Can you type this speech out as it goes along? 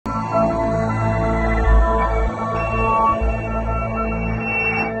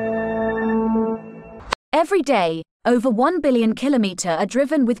Every day, over 1 billion kilometers are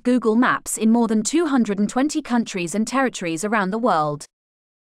driven with Google Maps in more than 220 countries and territories around the world.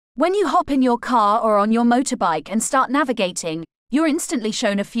 When you hop in your car or on your motorbike and start navigating, you're instantly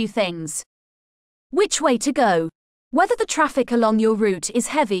shown a few things. Which way to go, whether the traffic along your route is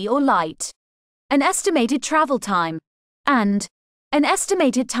heavy or light, an estimated travel time, and an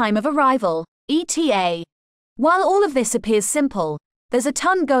estimated time of arrival, ETA. While all of this appears simple, there's a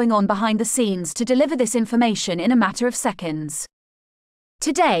ton going on behind the scenes to deliver this information in a matter of seconds.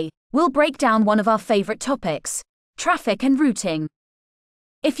 Today, we'll break down one of our favorite topics, traffic and routing.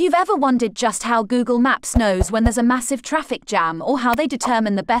 If you've ever wondered just how Google Maps knows when there's a massive traffic jam or how they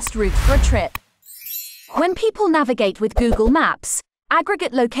determine the best route for a trip. When people navigate with Google Maps,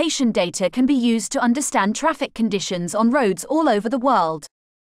 aggregate location data can be used to understand traffic conditions on roads all over the world.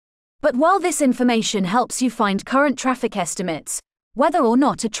 But while this information helps you find current traffic estimates, whether or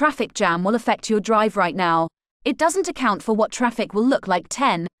not a traffic jam will affect your drive right now, it doesn't account for what traffic will look like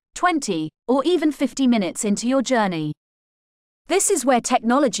 10, 20, or even 50 minutes into your journey. This is where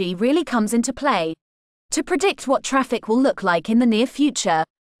technology really comes into play. To predict what traffic will look like in the near future,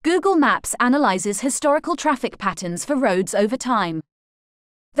 Google Maps analyzes historical traffic patterns for roads over time.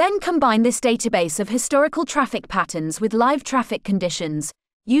 Then combine this database of historical traffic patterns with live traffic conditions,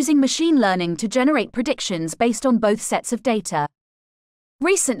 using machine learning to generate predictions based on both sets of data.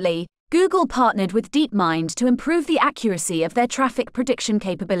 Recently, Google partnered with DeepMind to improve the accuracy of their traffic prediction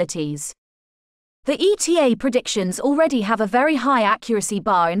capabilities. The ETA predictions already have a very high accuracy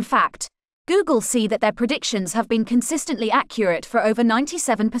bar. In fact, Google see that their predictions have been consistently accurate for over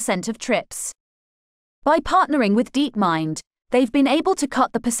 97% of trips. By partnering with DeepMind, they've been able to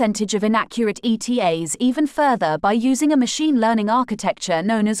cut the percentage of inaccurate ETAs even further by using a machine learning architecture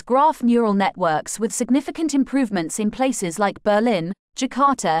known as graph neural networks, with significant improvements in places like Berlin,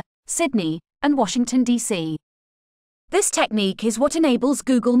 Jakarta, Sydney, and Washington, D.C. This technique is what enables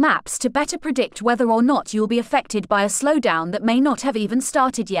Google Maps to better predict whether or not you'll be affected by a slowdown that may not have even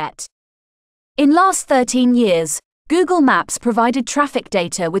started yet. In last 13 years, Google Maps provided traffic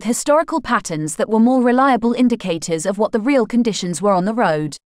data with historical patterns that were more reliable indicators of what the real conditions were on the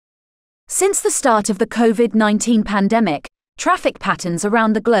road. Since the start of the COVID-19 pandemic, traffic patterns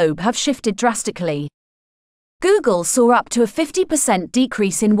around the globe have shifted drastically. Google saw up to a 50%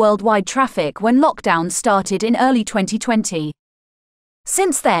 decrease in worldwide traffic when lockdowns started in early 2020.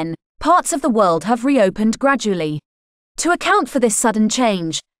 Since then, parts of the world have reopened gradually. To account for this sudden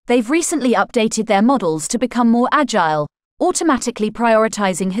change, they've recently updated their models to become more agile, automatically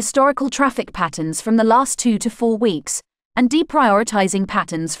prioritizing historical traffic patterns from the last 2 to 4 weeks, and deprioritizing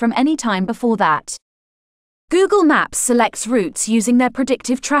patterns from any time before that. Google Maps selects routes using their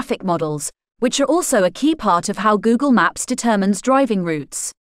predictive traffic models, which are also a key part of how Google Maps determines driving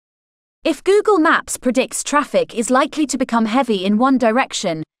routes. If Google Maps predicts traffic is likely to become heavy in one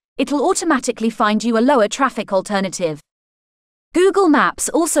direction, it'll automatically find you a lower traffic alternative. Google Maps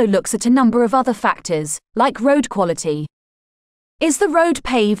also looks at a number of other factors, like road quality. Is the road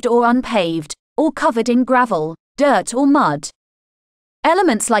paved or unpaved, or covered in gravel, dirt or mud?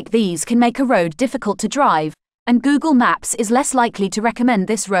 Elements like these can make a road difficult to drive, and Google Maps is less likely to recommend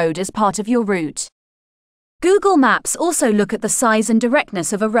this road as part of your route. Google Maps also look at the size and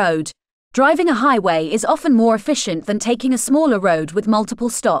directness of a road. Driving a highway is often more efficient than taking a smaller road with multiple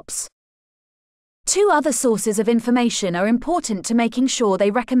stops. Two other sources of information are important to making sure they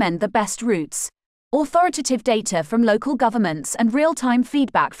recommend the best routes: authoritative data from local governments and real-time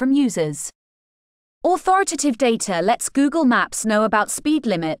feedback from users. Authoritative data lets Google Maps know about speed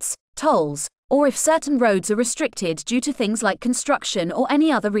limits, tolls, or if certain roads are restricted due to things like construction or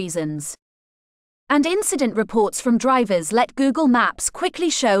any other reasons. And incident reports from drivers let Google Maps quickly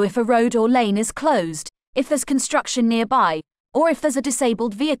show if a road or lane is closed, if there's construction nearby, or if there's a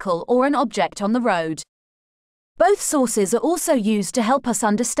disabled vehicle or an object on the road. Both sources are also used to help us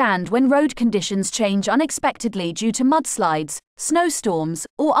understand when road conditions change unexpectedly due to mudslides, snowstorms,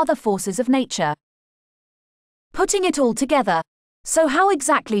 or other forces of nature. Putting it all together, so how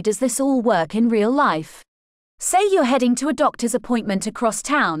exactly does this all work in real life? Say you're heading to a doctor's appointment across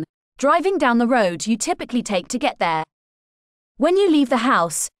town, driving down the road you typically take to get there. When you leave the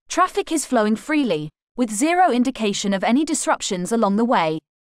house, traffic is flowing freely, with zero indication of any disruptions along the way.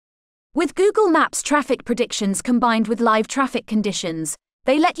 With Google Maps traffic predictions combined with live traffic conditions,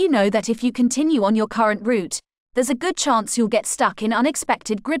 they let you know that if you continue on your current route, there's a good chance you'll get stuck in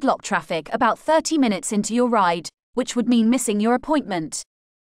unexpected gridlock traffic about 30 minutes into your ride, which would mean missing your appointment.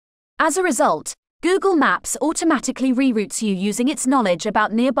 As a result, Google Maps automatically reroutes you using its knowledge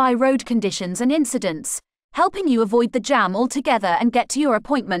about nearby road conditions and incidents, helping you avoid the jam altogether and get to your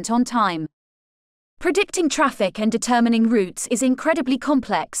appointment on time. Predicting traffic and determining routes is incredibly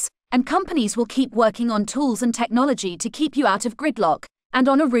complex, and companies will keep working on tools and technology to keep you out of gridlock and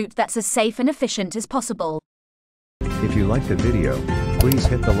on a route that's as safe and efficient as possible. If you liked the video, please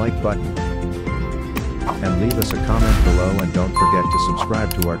hit the like button and leave us a comment below, and don't forget to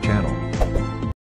subscribe to our channel.